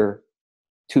the other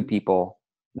 2 people.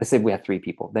 Let's say we have 3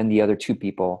 people, then the other 2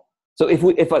 people. So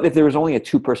if there was only a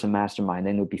 2-person mastermind,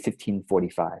 then it would be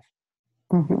 15:45.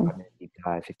 5-minute deep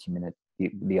dive, 15-minute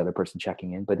the other person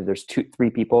checking in. But if there's 3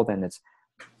 people, then it's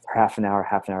half an hour,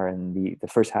 and the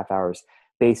first half hour is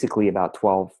basically about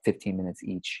 12-15 minutes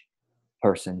each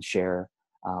person share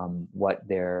what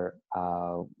their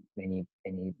any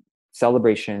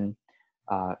celebration,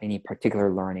 any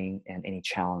particular learning, and any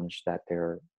challenge that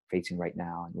they're facing right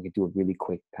now. And we can do a really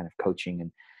quick kind of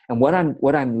coaching. And what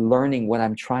I'm learning, what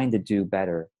I'm trying to do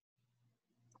better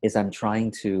is I'm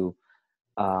trying to,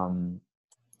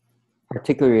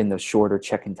 particularly in the shorter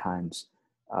check-in times,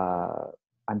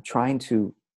 I'm trying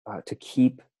to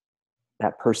keep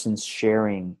that person's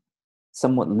sharing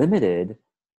somewhat limited,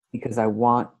 because I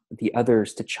want the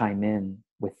others to chime in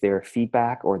with their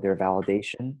feedback or their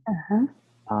validation.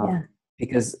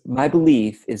 Because my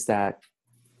belief is that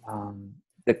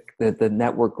the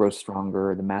network grows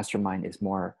stronger, the mastermind is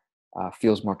more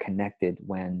feels more connected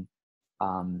when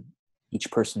each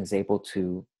person is able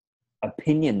to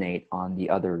opinionate on the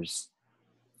others.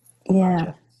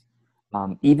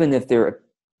 Even if they're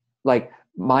like,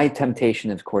 my temptation,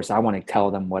 of course, I want to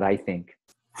tell them what I think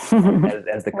as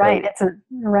the coach. Right. It's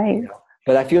right. You know?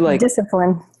 But I feel like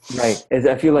discipline. Right.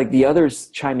 I feel like the others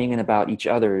chiming in about each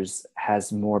other's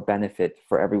has more benefit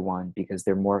for everyone, because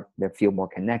they feel more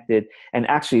connected. And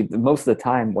actually, most of the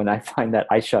time when I find that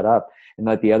I shut up and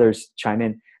let the others chime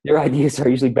in, their ideas are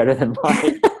usually better than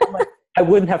mine. I'm like, I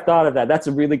wouldn't have thought of that. That's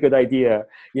a really good idea,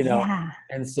 you know? Yeah.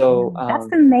 And so that's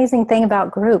the amazing thing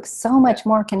about groups. So much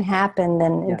more can happen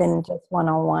than just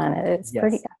one-on-one. It's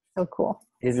pretty so cool.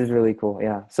 This is really cool.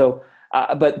 Yeah. So,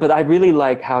 but I really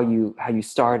like how you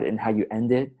start and how you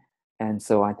end it. And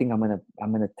so I think I'm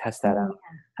gonna test that out.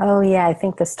 Oh yeah, I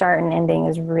think the start and ending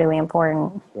is really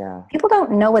important. Yeah. People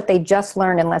don't know what they just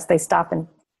learned unless they stop and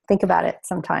think about it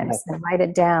sometimes and write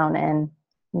it down and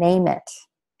name it.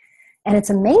 And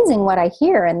it's amazing what I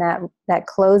hear in that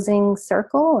closing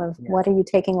circle of what are you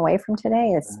taking away from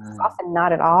today? It's often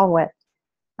not at all what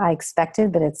I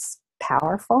expected, but it's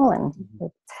powerful and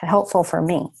it's helpful for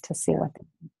me to see what they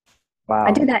do. Wow.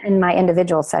 I do that in my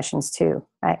individual sessions too.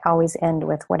 I always end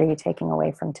with, what are you taking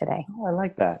away from today? Oh, I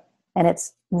like that. And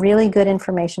it's really good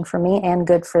information for me and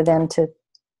good for them to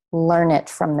learn it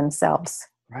from themselves.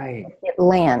 Right. It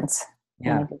lands.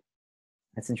 Yeah.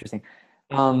 That's interesting.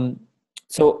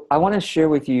 So I want to share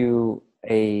with you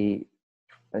a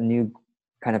new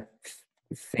kind of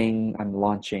thing I'm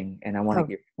launching, and I want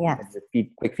to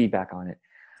get quick feedback on it.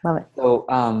 Love it. So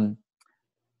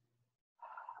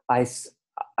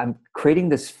I'm creating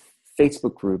this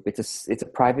Facebook group. It's a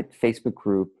private Facebook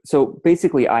group. So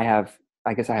basically, I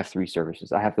guess I have 3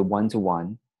 services. I have the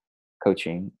one-to-one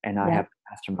coaching, and I have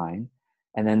mastermind,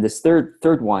 and then this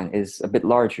third one is a bit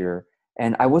larger.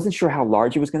 And I wasn't sure how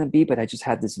large it was going to be, but I just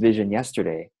had this vision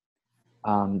yesterday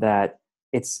that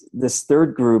this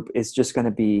third group is just going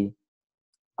to be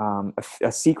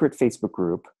a secret Facebook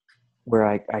group where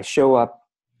I show up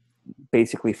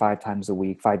basically 5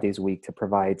 days a week to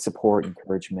provide support,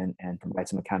 encouragement, and provide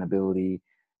some accountability,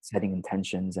 setting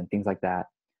intentions and things like that.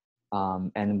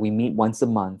 And we meet once a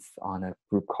month on a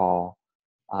group call.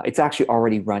 It's actually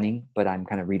already running, but I'm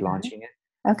kind of relaunching it.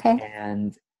 Okay.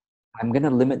 And I'm going to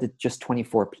limit it to just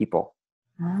 24 people.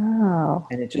 Oh.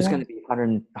 And it's just going to be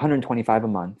 125 a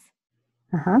month,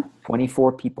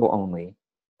 24 people only.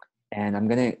 And I'm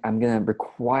gonna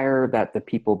require that the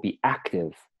people be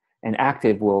active, and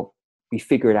active will be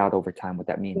figured out over time what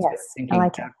that means. But I'm Yes, I thinking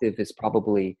like it. active is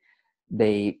probably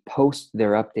they post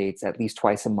their updates at least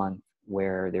twice a month,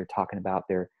 where they're talking about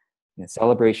their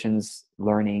celebrations,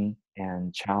 learning,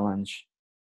 and challenge.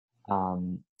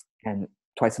 And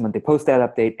twice a month they post that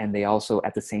update, and they also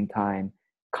at the same time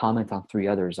comment on 3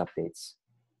 others' updates.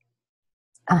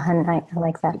 I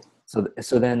like that.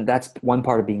 So then that's one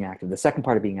part of being active. The second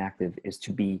part of being active is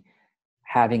to be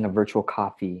having a virtual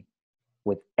coffee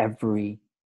with every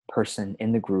person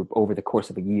in the group over the course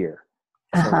of a year.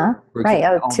 So, Right.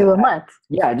 Oh, 2 a month.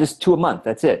 Yeah, just 2 a month.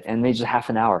 That's it. And maybe just half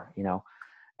an hour,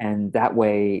 and that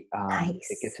way Nice.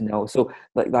 they get to know. So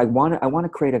like I want to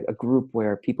create a group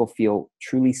where people feel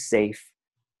truly safe.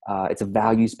 It's a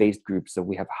values-based group. So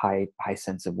we have high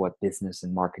sense of what business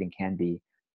and marketing can be.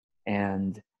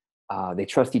 And they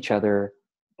trust each other.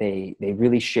 They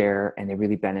really share, and they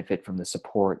really benefit from the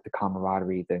support, the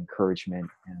camaraderie, the encouragement,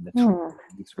 and the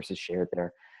resources shared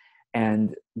there.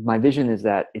 And my vision is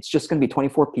that it's just going to be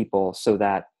 24 people, so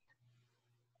that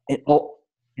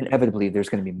inevitably there's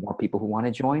going to be more people who want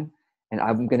to join. And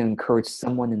I'm going to encourage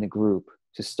someone in the group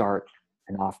to start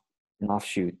an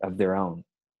offshoot of their own.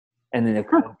 And then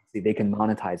they can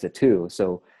monetize it too.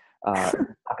 So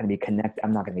I'm not going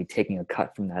to be taking a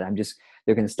cut from that.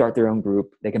 They're going to start their own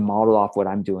group. They can model off what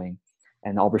I'm doing,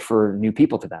 and I'll refer new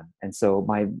people to them. And so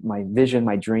my vision,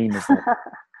 my dream is that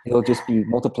it'll just be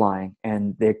multiplying,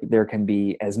 and there can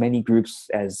be as many groups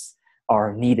as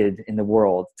are needed in the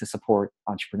world to support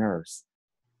entrepreneurs.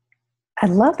 I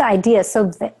love the idea.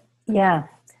 So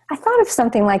I thought of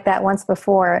something like that once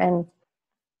before, and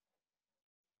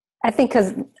I think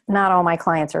because not all my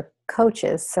clients are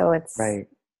coaches, so it's right.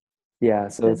 Yeah,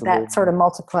 so it's that sort of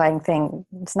multiplying thing.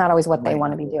 It's not always what they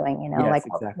want to be doing, Yes, like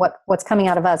exactly. what's coming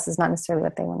out of us is not necessarily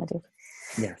what they want to do.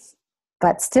 Yes.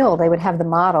 But still, they would have the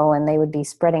model, and they would be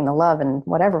spreading the love in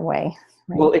whatever way.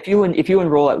 Right? Well, if you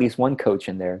enroll at least one coach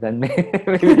in there, then maybe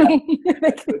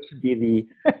that coach should be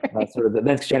the sort of the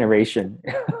next generation.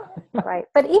 Right.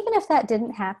 But even if that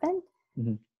didn't happen,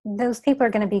 those people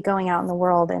are going to be going out in the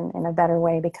world in a better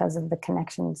way because of the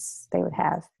connections they would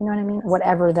have. You know what I mean?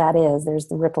 Whatever that is, there's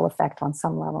the ripple effect on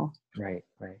some level. Right.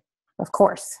 Of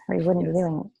course, or you wouldn't be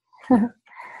doing it.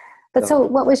 But so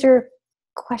what was your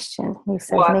question? You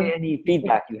said any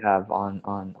feedback you have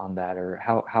on that, or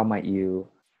how might you?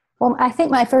 Well, I think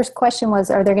my first question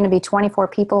was, are there going to be 24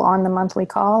 people on the monthly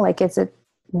call? Like, is it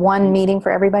one meeting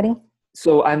for everybody?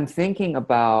 So I'm thinking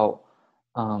about,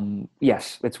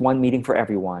 yes, it's one meeting for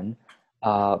everyone.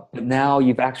 But now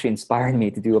you've actually inspired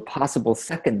me to do a possible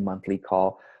second monthly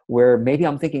call, where maybe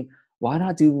I'm thinking, why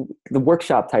not do the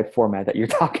workshop type format that you're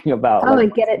talking about? Oh,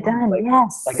 like get it done.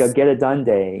 Yes. Like a get it done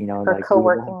day, For like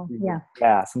co-working.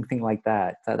 Yeah, something like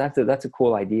that. So that's a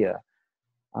cool idea.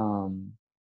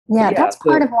 That's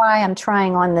part of why I'm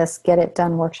trying on this get it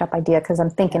done workshop idea, because I'm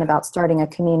thinking about starting a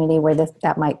community where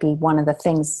that might be one of the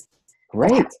things.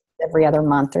 Great. Every other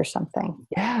month or something.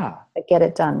 Yeah. The get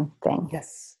it done thing.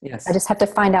 Yes. I just have to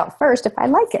find out first if I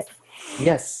like it.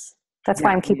 Yes. That's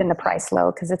why I'm keeping the price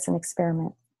low, because it's an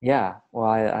experiment. Yeah. Well,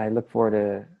 I look forward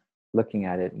to looking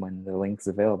at it when the link's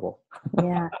available.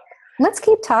 Yeah. Let's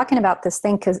keep talking about this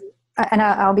thing, and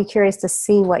I'll be curious to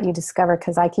see what you discover,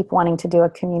 because I keep wanting to do a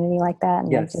community like that.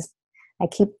 And I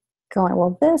keep going,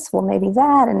 maybe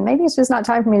that. And maybe it's just not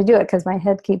time for me to do it, because my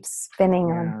head keeps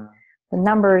spinning on the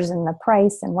numbers and the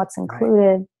price and what's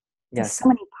included. Right. There's so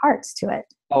many parts to it.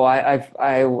 Oh,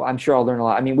 I'm sure I'll learn a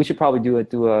lot. I mean, we should probably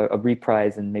do a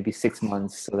reprise in maybe 6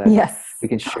 months, so that we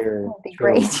can share. That'd be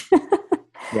great.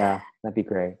 Yeah, that'd be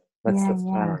great. Let's plan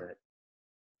on it.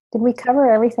 Did we cover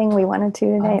everything we wanted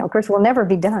to today? Of course, we'll never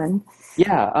be done.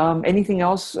 Yeah. Anything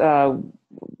else?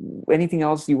 Anything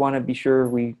else you want to be sure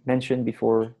we mention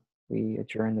before we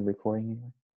adjourn the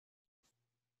recording?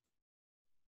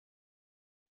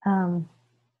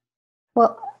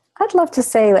 Well, I'd love to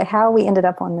say how we ended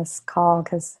up on this call,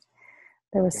 because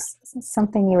there was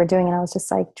something you were doing, and I was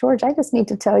just like, George, I just need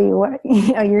to tell you what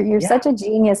you're such a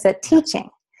genius at teaching,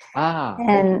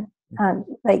 and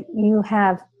like you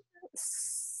have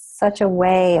such a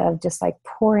way of just like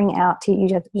pouring out to you.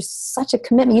 You have just such a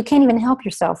commitment. You can't even help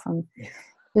yourself from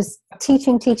just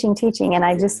teaching, and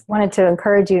I just wanted to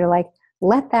encourage you to like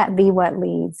let that be what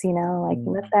leads.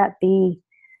 Let that be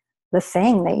the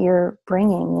thing that you're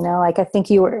bringing, like I think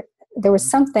there was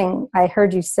something I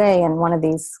heard you say in one of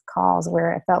these calls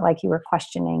where it felt like you were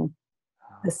questioning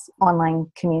this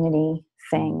online community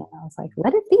thing. And I was like,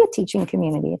 let it be a teaching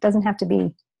community. It doesn't have to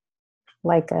be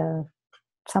like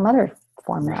some other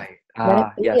format. Right. Let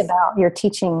it be Yes. about your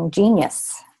teaching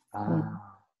genius.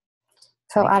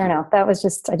 So I don't know. That was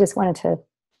just, I just wanted to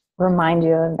remind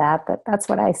you of that, that's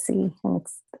what I see. And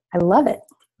I love it.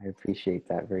 I appreciate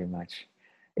that very much.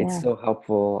 It's so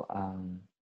helpful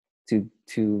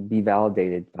to be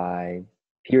validated by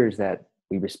peers that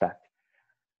we respect.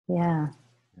 Yeah.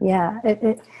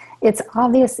 It's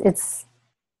obvious. It's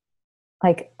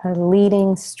like a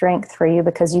leading strength for you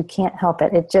because you can't help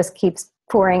it. It just keeps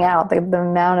pouring out the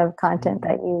amount of content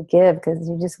that you give because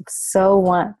you just so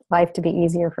want life to be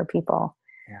easier for people.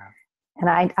 Yeah. And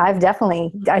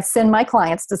I send my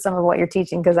clients to some of what you're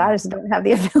teaching because I just don't have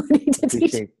the ability to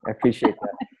teach. I appreciate that.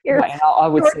 And I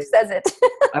would say, says it.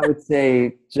 I would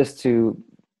say, just to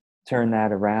turn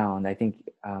that around, I think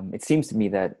it seems to me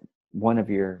that one of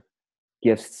your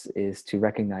gifts is to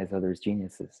recognize others'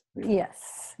 geniuses.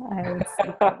 Yes, I would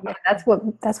say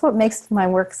that's what makes my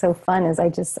work so fun. Is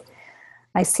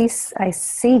I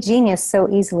see genius so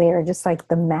easily, or just like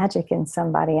the magic in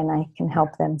somebody, and I can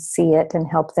help them see it and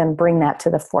help them bring that to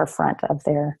the forefront of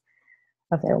their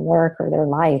work or their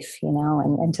life,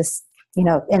 and just,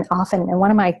 and often, and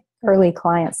one of my early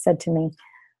clients said to me,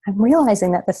 I'm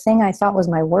realizing that the thing I thought was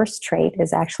my worst trait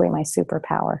is actually my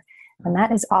superpower. And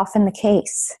that is often the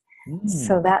case.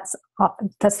 So that's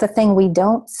the thing we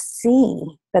don't see.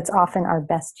 That's often our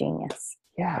best genius.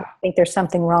 Yeah. I think there's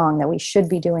something wrong, that we should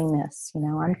be doing this.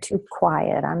 I'm too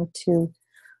quiet. I'm too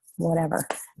whatever,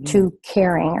 too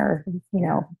caring, or,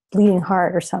 bleeding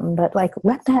heart or something. But like,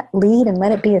 let that lead and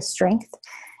let it be a strength.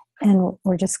 And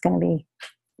we're just going to be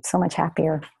so much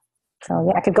happier. So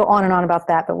yeah, I could go on and on about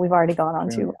that, but we've already gone on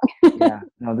too long. Yeah,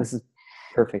 no, this is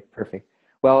perfect.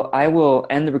 Well, I will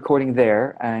end the recording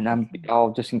there, and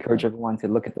I'll just encourage everyone to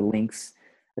look at the links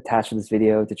attached to this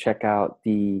video to check out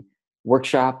the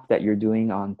workshop that you're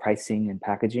doing on pricing and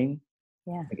packaging,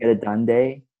 the Get It Done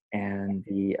Day, and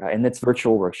and it's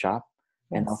virtual workshop,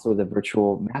 and also the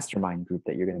virtual mastermind group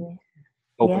that you're going to be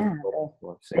opening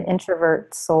for. So, the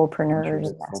Introvert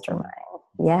SOULpreneurs Mastermind.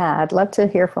 Yeah, I'd love to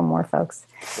hear from more folks.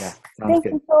 Yeah, Thank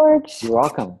you, George. You're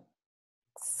welcome.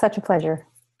 Such a pleasure.